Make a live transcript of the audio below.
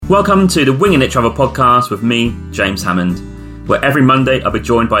Welcome to the Winging It Travel podcast with me, James Hammond, where every Monday I'll be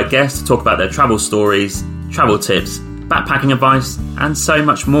joined by guests to talk about their travel stories, travel tips, backpacking advice, and so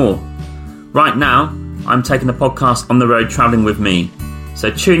much more. Right now, I'm taking the podcast on the road travelling with me, so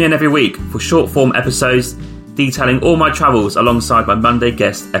tune in every week for short form episodes detailing all my travels alongside my Monday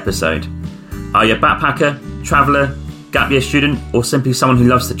guest episode. Are you a backpacker, traveller, gap year student, or simply someone who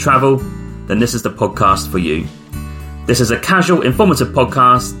loves to travel? Then this is the podcast for you. This is a casual, informative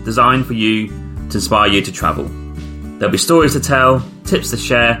podcast designed for you to inspire you to travel. There'll be stories to tell, tips to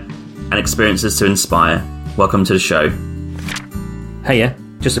share, and experiences to inspire. Welcome to the show. Hey,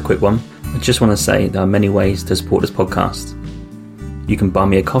 just a quick one. I just want to say there are many ways to support this podcast. You can buy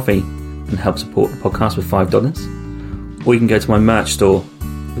me a coffee and help support the podcast with $5, or you can go to my merch store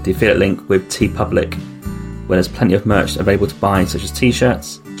with the affiliate link with TeePublic, where there's plenty of merch available to buy, such as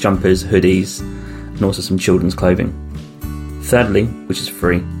t-shirts, jumpers, hoodies, and also some children's clothing. Thirdly, which is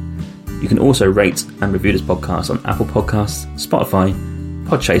free, you can also rate and review this podcast on Apple Podcasts, Spotify,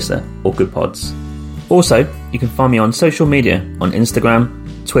 Podchaser, or Good Pods. Also, you can find me on social media on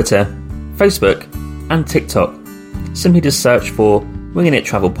Instagram, Twitter, Facebook, and TikTok. Simply just search for Winging It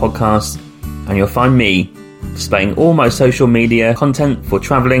Travel Podcast, and you'll find me displaying all my social media content for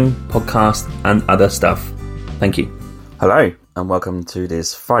travelling, podcasts, and other stuff. Thank you. Hello, and welcome to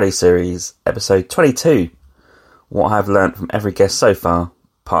this Friday series, episode 22. What I've learnt from every guest so far,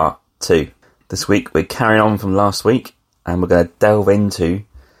 part 2. This week we're carrying on from last week, and we're going to delve into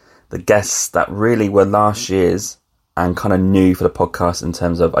the guests that really were last year's and kind of new for the podcast in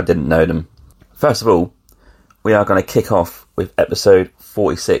terms of I didn't know them. First of all, we are going to kick off with episode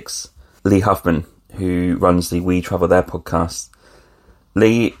 46, Lee Huffman, who runs the We Travel There podcast.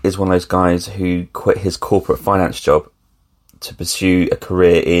 Lee is one of those guys who quit his corporate finance job to pursue a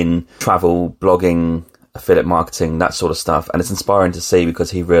career in travel, blogging, affiliate marketing, that sort of stuff. And it's inspiring to see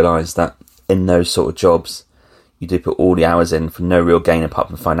because he realised that in those sort of jobs, you do put all the hours in for no real gain apart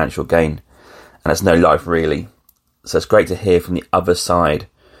from financial gain. And it's no life really. So it's great to hear from the other side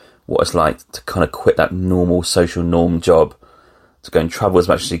what it's like to kind of quit that normal social norm job, to go and travel as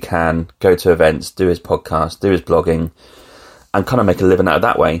much as he can, go to events, do his podcast, do his blogging, and kind of make a living out of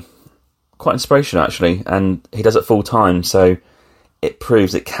that way. Quite inspirational actually, and he does it full time, so it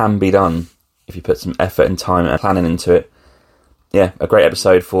proves it can be done if you put some effort and time and planning into it. Yeah, a great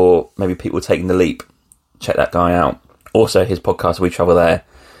episode for maybe people taking the leap. Check that guy out. Also, his podcast, We Travel There,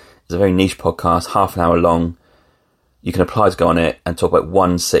 is a very niche podcast, half an hour long. You can apply to go on it and talk about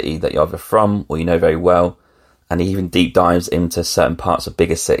one city that you're either from or you know very well. And he even deep dives into certain parts of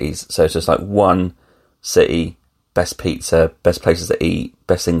bigger cities. So it's just like one city, best pizza, best places to eat,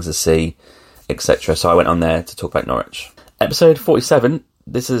 best things to see, etc. So I went on there to talk about Norwich. Episode 47,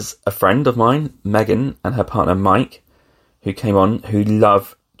 this is a friend of mine, Megan, and her partner Mike, who came on, who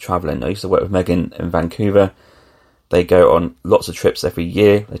love travelling. I used to work with Megan in Vancouver. They go on lots of trips every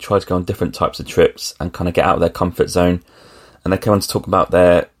year. They try to go on different types of trips and kind of get out of their comfort zone. And they came on to talk about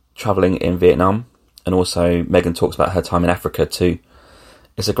their travelling in Vietnam. And also Megan talks about her time in Africa too.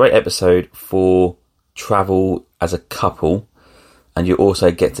 It's a great episode for travel as a couple. And you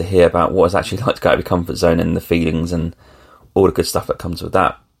also get to hear about what it's actually like to go out of your comfort zone and the feelings and all the good stuff that comes with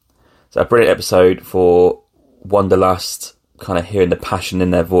that. So a brilliant episode for Wanderlust, kind of hearing the passion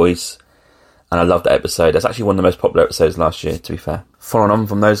in their voice. And I love that episode. It's actually one of the most popular episodes last year, to be fair. Following on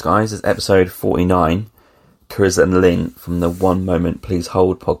from those guys is episode 49, Carissa and Lynn from the One Moment Please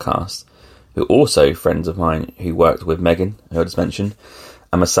Hold podcast, who are also friends of mine who worked with Megan, who I just mentioned,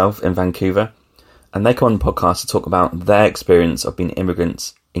 and myself in Vancouver. And they come on the podcast to talk about their experience of being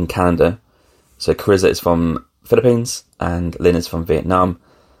immigrants in Canada. So Carissa is from Philippines and Lynn is from Vietnam.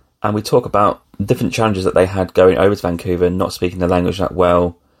 And we talk about different challenges that they had going over to Vancouver, not speaking the language that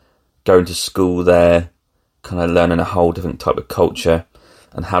well, going to school there, kind of learning a whole different type of culture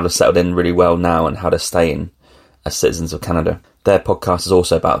and how to settle in really well now and how to stay in as citizens of Canada. Their podcast is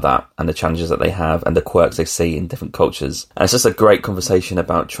also about that and the challenges that they have and the quirks they see in different cultures. And it's just a great conversation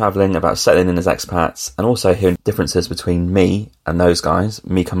about travelling, about settling in as expats, and also hearing differences between me and those guys.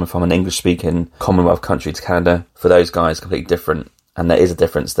 Me coming from an English-speaking Commonwealth country to Canada, for those guys, completely different. And there is a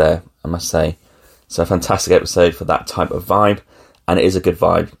difference there, I must say. So a fantastic episode for that type of vibe. And it is a good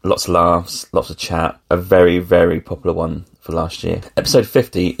vibe. Lots of laughs, lots of chat. A very, very popular one for last year. Episode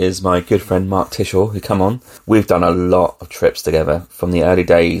 50 is my good friend Mark Tishaw, who come on. We've done a lot of trips together from the early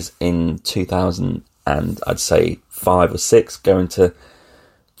days in 2000 and I'd say 5 or 6, going to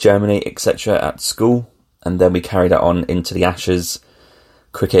Germany, etc. at school. And then we carried that on into the Ashes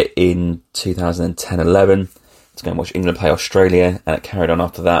cricket in 2010-11 to go and watch England play Australia, and it carried on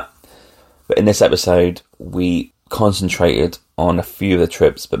after that. But in this episode, we concentrated on a few of the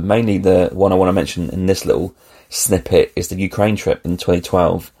trips, but mainly the one I want to mention in this little snippet is the Ukraine trip in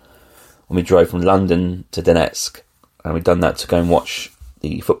 2012, when we drove from London to Donetsk, and we'd done that to go and watch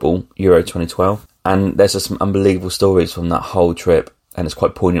the football Euro 2012. And there's just some unbelievable stories from that whole trip, and it's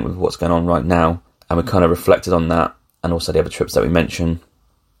quite poignant with what's going on right now. And we kind of reflected on that, and also the other trips that we mentioned.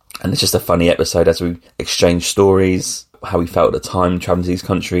 And it's just a funny episode as we exchange stories, how we felt at the time travelling to these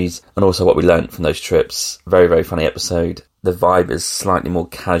countries, and also what we learnt from those trips. Very, very funny episode. The vibe is slightly more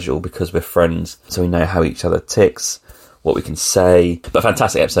casual because we're friends, so we know how each other ticks, what we can say. But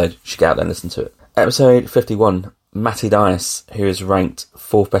fantastic episode. You should get out there and listen to it. Episode 51. Matty Dias, who is ranked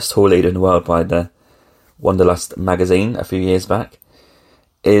 4th best tour leader in the world by the Wanderlust magazine a few years back,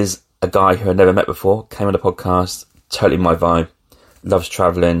 is a guy who I'd never met before, came on the podcast, totally my vibe, loves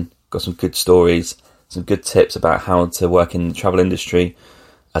travelling, got some good stories, some good tips about how to work in the travel industry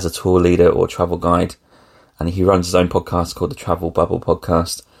as a tour leader or travel guide. And he runs his own podcast called the Travel Bubble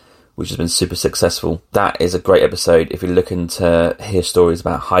Podcast, which has been super successful. That is a great episode if you're looking to hear stories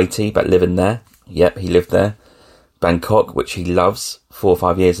about Haiti, about living there. Yep, he lived there. Bangkok, which he loves. 4 or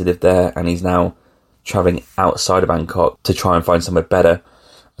 5 years he lived there, and he's now travelling outside of Bangkok to try and find somewhere better.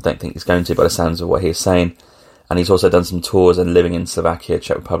 I don't think he's going to, by the sounds of what he's saying. And he's also done some tours and living in Slovakia,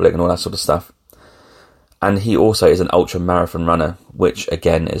 Czech Republic, and all that sort of stuff. And he also is an ultra marathon runner, which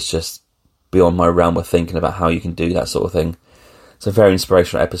again is just beyond my realm of thinking about how you can do that sort of thing. It's a very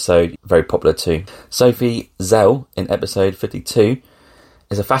inspirational episode, very popular too. Sophie Zell in episode 52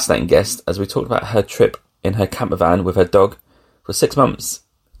 is a fascinating guest as we talked about her trip in her camper van with her dog for 6 months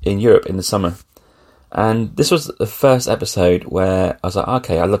in Europe in the summer. And this was the first episode where I was like,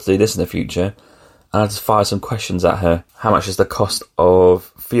 okay, I'd love to do this in the future. And I just fired some questions at her. How much is the cost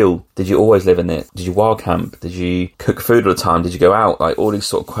of fuel? Did you always live in it? Did you wild camp? Did you cook food all the time? Did you go out? Like all these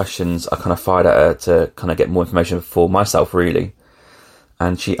sort of questions I kind of fired at her to kind of get more information for myself, really.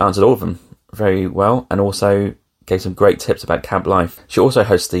 And she answered all of them very well, and also gave some great tips about camp life. She also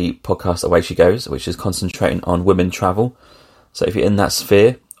hosts the podcast Away She Goes, which is concentrating on women travel. So if you're in that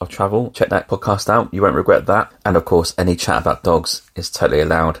sphere of travel, check that podcast out. You won't regret that. And of course, any chat about dogs is totally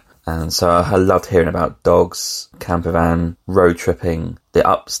allowed. And so I loved hearing about dogs, camper van, road tripping, the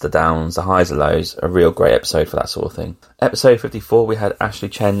ups, the downs, the highs, the lows. A real great episode for that sort of thing. Episode 54, we had Ashley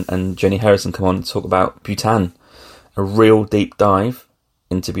Chen and Jenny Harrison come on to talk about Bhutan. A real deep dive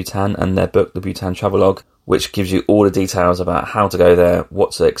into Bhutan and their book, The Bhutan Travelogue, which gives you all the details about how to go there,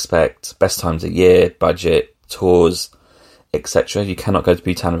 what to expect, best times of year, budget, tours, etc. You cannot go to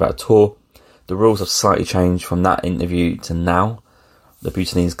Bhutan without a tour. The rules have slightly changed from that interview to now. The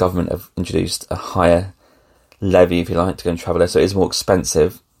Bhutanese government have introduced a higher levy, if you like, to go and travel there, so it is more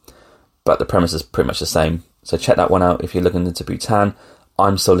expensive, but the premise is pretty much the same. So check that one out if you're looking into Bhutan.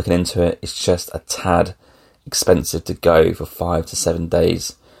 I'm still looking into it. It's just a tad expensive to go for 5 to 7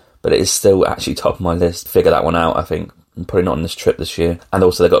 days, but it is still actually top of my list. Figure that one out, I think. I'm probably not on this trip this year. And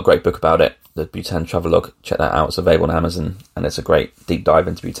also they've got a great book about it, the Bhutan Travelogue. Check that out. It's available on Amazon, and it's a great deep dive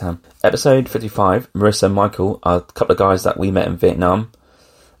into Bhutan. Episode 55, Marissa and Michael are a couple of guys that we met in Vietnam,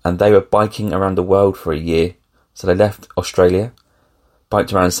 and they were biking around the world for a year. So they left Australia,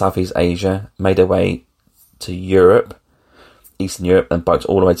 biked around Southeast Asia, made their way to Europe, Eastern Europe, and biked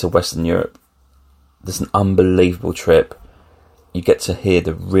all the way to Western Europe. This is an unbelievable trip. You get to hear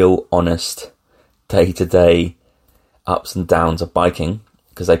the real honest day-to-day ups and downs of biking,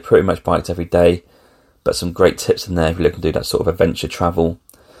 because they pretty much biked every day, but some great tips in there if you're looking to do that sort of adventure travel.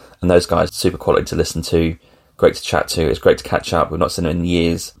 And those guys, super quality to listen to, great to chat to. It's great to catch up. We've not seen them in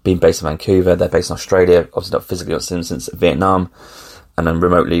years. Being based in Vancouver, they're based in Australia, obviously not physically, not seen them since Vietnam, and then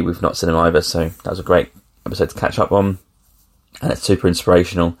remotely we've not seen them either, so that was a great episode to catch up on, and it's super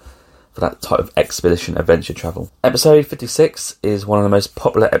inspirational for that type of expedition adventure travel. Episode 56 is one of the most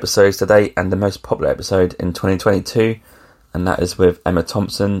popular episodes to date, and the most popular episode in 2022, and that is with Emma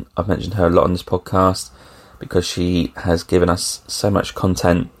Thompson. I've mentioned her a lot on this podcast because she has given us so much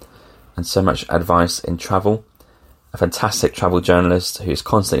content and so much advice in travel. A fantastic travel journalist who's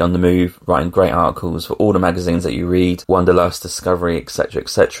constantly on the move, writing great articles for all the magazines that you read, Wanderlust, Discovery, etc.,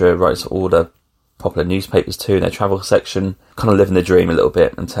 etc., writes for all the popular newspapers too in their travel section, kind of living the dream a little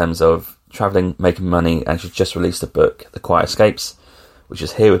bit in terms of travelling, making money, and she's just released a book, The Quiet Escapes, which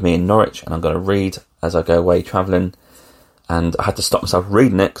is here with me in Norwich, and I'm going to read as I go away travelling. And I had to stop myself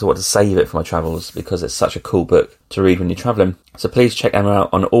reading it because I wanted to save it for my travels, because it's such a cool book to read when you're travelling. So please check Emma out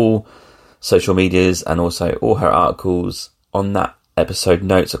on all social medias, and also all her articles. On that episode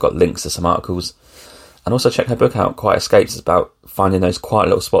notes, I've got links to some articles. And also check her book out, Quiet Escapes. It's about finding those quiet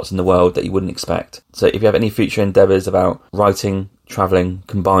little spots in the world that you wouldn't expect. So if you have any future endeavours about writing, travelling,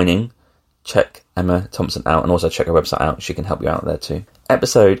 combining, check Emma Thompson out, and also check her website out. She can help you out there too.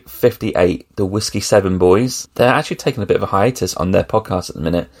 Episode 58, the Whiskey 7 Boys. They're actually taking a bit of a hiatus on their podcast at the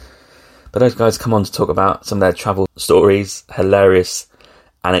minute, but those guys come on to talk about some of their travel stories, hilarious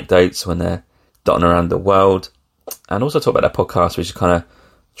anecdotes when they're dotting around the world, and also talk about their podcast, which is kind of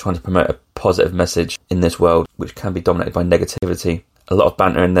trying to promote a positive message in this world, which can be dominated by negativity. A lot of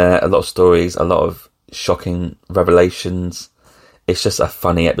banter in there, a lot of stories, a lot of shocking revelations. It's just a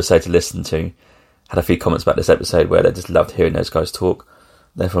funny episode to listen to. Had a few comments about this episode where they just loved hearing those guys talk.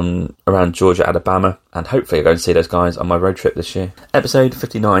 They're from around Georgia, Alabama, and hopefully I'm going to see those guys on my road trip this year. Episode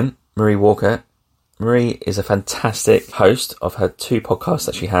 59, Marie Walker. Marie is a fantastic host of her 2 podcasts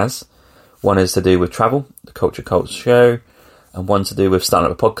that she has. One is to do with travel, the Culture Cult Show, and one to do with starting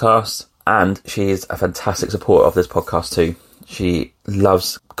up a podcast. And she is a fantastic supporter of this podcast too. She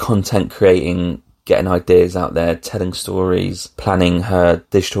loves content creating, getting ideas out there, telling stories, planning her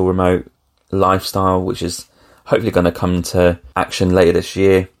digital remote lifestyle, which is hopefully going to come to action later this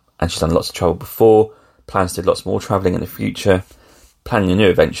year. And she's done lots of travel before, plans to do lots more travelling in the future, planning new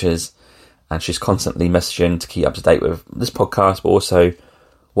adventures, and she's constantly messaging to keep up to date with this podcast, but also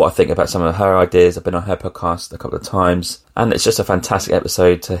what I think about some of her ideas. I've been on her podcast a couple of times, and it's just a fantastic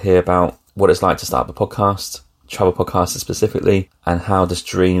episode to hear about what it's like to start up a podcast, travel podcasts specifically, and how this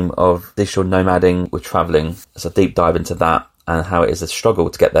dream of digital nomading with travelling. It's a deep dive into that and how it is a struggle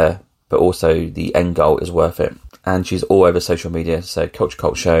to get there, but also the end goal is worth it. And she's all over social media, so Culture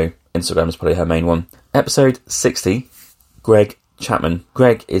Cult Show, Instagram is probably her main one. Episode 60, Greg Chapman.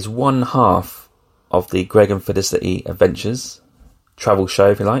 Greg is one half of the Greg and Felicity Adventures travel show,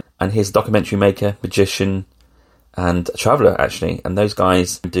 if you like, and he's a documentary maker, magician, and a traveller actually. And those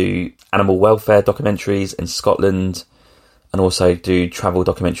guys do animal welfare documentaries in Scotland, and also do travel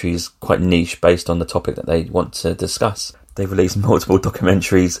documentaries quite niche based on the topic that they want to discuss. They've released multiple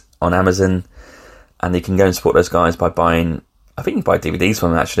documentaries on Amazon, and you can go and support those guys by buying, I think you can buy DVDs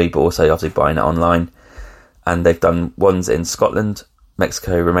from them actually, but also obviously buying it online. And they've done ones in Scotland,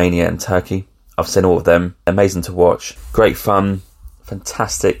 Mexico, Romania and Turkey. I've seen all of them. Amazing to watch. Great fun.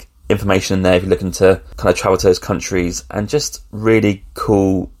 Fantastic information in there if you're looking to kind of travel to those countries, and just really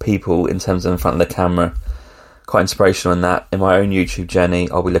cool people in terms of in front of the camera. Quite inspirational in that. In my own YouTube journey,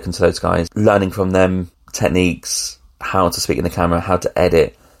 I'll be looking to those guys, learning from them techniques, how to speak in the camera, how to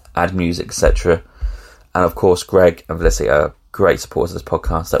edit, add music, etc. And of course, Greg and Felicity are great supporters of this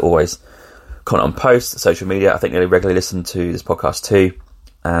podcast. They're always comment on posts, social media. I think they regularly listen to this podcast too,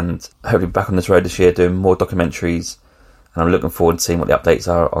 and hopefully back on this road this year doing more documentaries, and I'm looking forward to seeing what the updates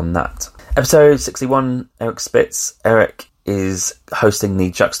are on that. Episode 61, Eric Spitz. Eric is hosting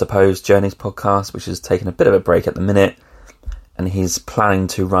the Juxtaposed Journeys podcast, which is taking a bit of a break at the minute, and he's planning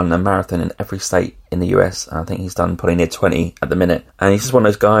to run a marathon in every state in the US, and I think he's done probably near 20 at the minute. And he's just one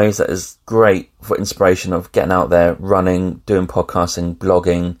of those guys that is great for inspiration of getting out there, running, doing podcasting,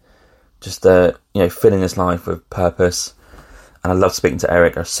 blogging, just filling his life with purpose. And I love speaking to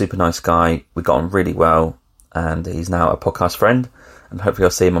Eric, a super nice guy. We got on really well, and he's now a podcast friend, and hopefully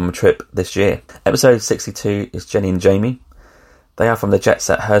I'll see him on my trip this year. Episode 62 is Jenny and Jamie. They are from the Jet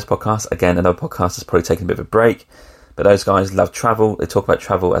Set Hers podcast. Again, another podcast that's probably taking a bit of a break, but those guys love travel. They talk about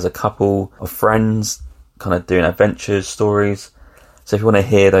travel as a couple of friends, kind of doing adventures, stories. So if you want to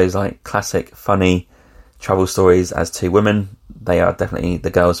hear those like classic, funny travel stories as 2 women, they are definitely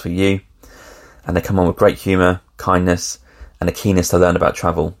the girls for you. And they come on with great humour, kindness, and a keenness to learn about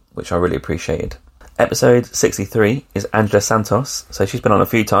travel, which I really appreciated. Episode 63 is Angela Santos. So she's been on a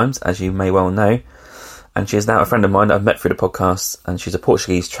few times, as you may well know, and she is now a friend of mine that I've met through the podcast, and she's a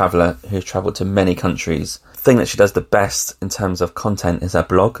Portuguese traveller who's travelled to many countries. The thing that she does the best in terms of content is her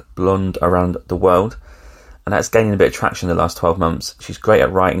blog, Blonde Around the World, and that's gaining a bit of traction in the last 12 months. She's great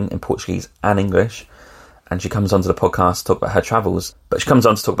at writing in Portuguese and English, and she comes onto the podcast to talk about her travels, but she comes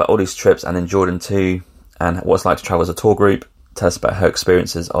on to talk about all these trips, and in Jordan too, and what it's like to travel as a tour group, tell us about her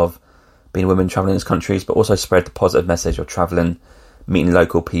experiences of being a woman travelling in these countries, but also spread the positive message of travelling, meeting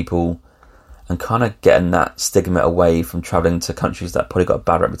local people, and kind of getting that stigma away from travelling to countries that probably got a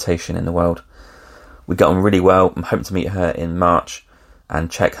bad reputation in the world. We got on really well. I'm hoping to meet her in March,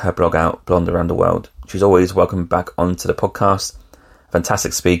 and check her blog out, Blonde Around the World. She's always welcome back onto the podcast.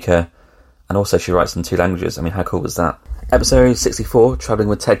 Fantastic speaker, and also she writes in 2 languages. I mean, how cool was that? Episode 64, Travelling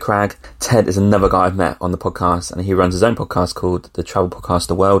with Ted Cragg. Ted is another guy I've met on the podcast, and he runs his own podcast called The Travel Podcast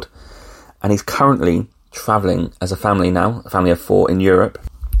The World. And he's currently travelling as a family now, a family of 4 in Europe,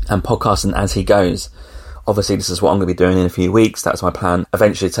 and podcasting as he goes. Obviously, this is what I'm going to be doing in a few weeks. That's my plan,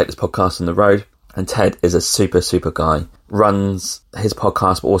 eventually take this podcast on the road. And Ted is a super, super guy. Runs his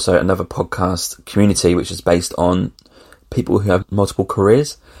podcast, but also another podcast community, which is based on people who have multiple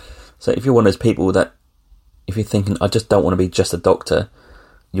careers. So if you're one of those people that, if you're thinking, I just don't want to be just a doctor,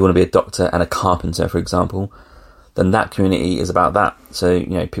 you want to be a doctor and a carpenter, for example, then that community is about that. So, you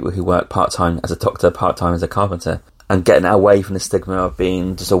know, people who work part-time as a doctor, part-time as a carpenter, and getting away from the stigma of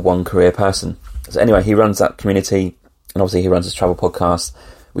being just a one-career person. So anyway, he runs that community, and obviously he runs his travel podcast,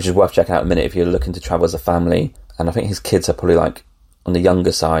 which is worth checking out in a minute if you're looking to travel as a family. And I think his kids are probably like on the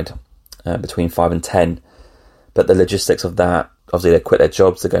younger side, between 5 and 10. But the logistics of that, obviously they quit their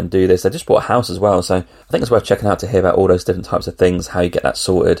jobs to go and do this. They just bought a house as well. So I think it's worth checking out to hear about all those different types of things, how you get that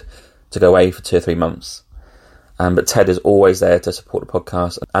sorted to go away for 2 or 3 months. But Ted is always there to support the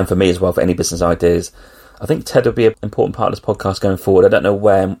podcast. And for me as well, for any business ideas. I think Ted will be an important part of this podcast going forward. I don't know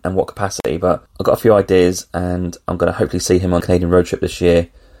where and what capacity, but I've got a few ideas, and I'm going to hopefully see him on a Canadian road trip this year.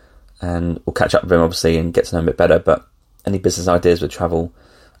 And we'll catch up with him, obviously, and get to know him a bit better. But any business ideas with travel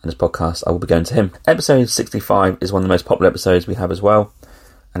and this podcast, I will be going to him. Episode 65 is one of the most popular episodes we have as well.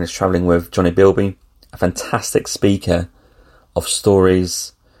 And it's travelling with Johnny Bilby, a fantastic speaker of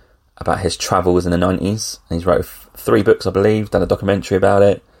stories about his travels in the 90s. And he's wrote 3 books, I believe, done a documentary about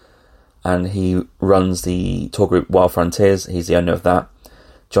it. And he runs the tour group Wild Frontiers. He's the owner of that.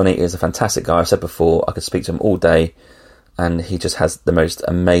 Johnny is a fantastic guy. I've said before, I could speak to him all day. And he just has the most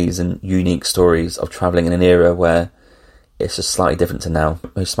amazing, unique stories of travelling in an era where it's just slightly different to now.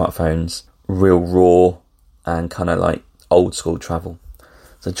 Most smartphones, real raw and kind of like old school travel.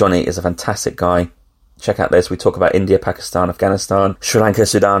 So Johnny is a fantastic guy. Check out this. We talk about India, Pakistan, Afghanistan, Sri Lanka,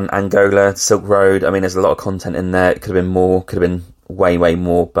 Sudan, Angola, Silk Road. I mean, there's a lot of content in there. It could have been more, could have been way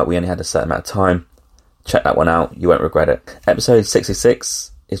more, but we only had a certain amount of time. Check that one out. You won't regret it. Episode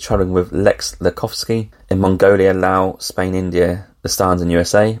 66 is travelling with Lex Lekowski in Mongolia, Laos, Spain, India, the Stans and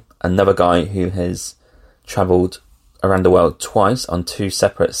USA. Another guy who has travelled around the world twice on 2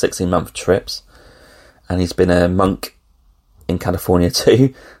 separate 16-month trips. And he's been a monk in California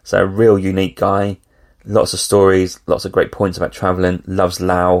too. So a real unique guy. Lots of stories, lots of great points about travelling. Loves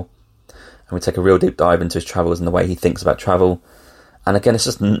Laos. And we take a real deep dive into his travels and the way he thinks about travel. And again, it's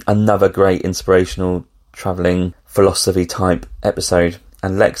just another great inspirational travelling philosophy type episode.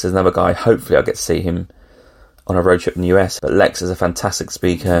 And Lex is another guy, hopefully I'll get to see him on a road trip in the US. But Lex is a fantastic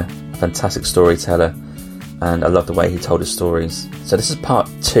speaker, a fantastic storyteller, and I love the way he told his stories. So this is part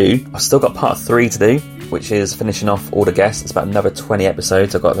 2. I've still got part 3 to do, which is finishing off all the guests. It's about another 20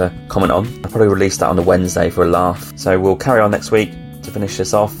 episodes I've got to comment on. I'll probably release that on a Wednesday for a laugh. So we'll carry on next week to finish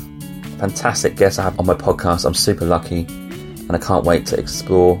this off. Fantastic guests I have on my podcast. I'm super lucky. And I can't wait to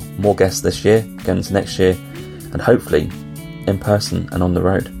explore more guests this year, going into next year, and hopefully in person and on the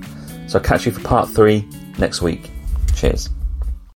road. So I'll catch you for part 3 next week. Cheers.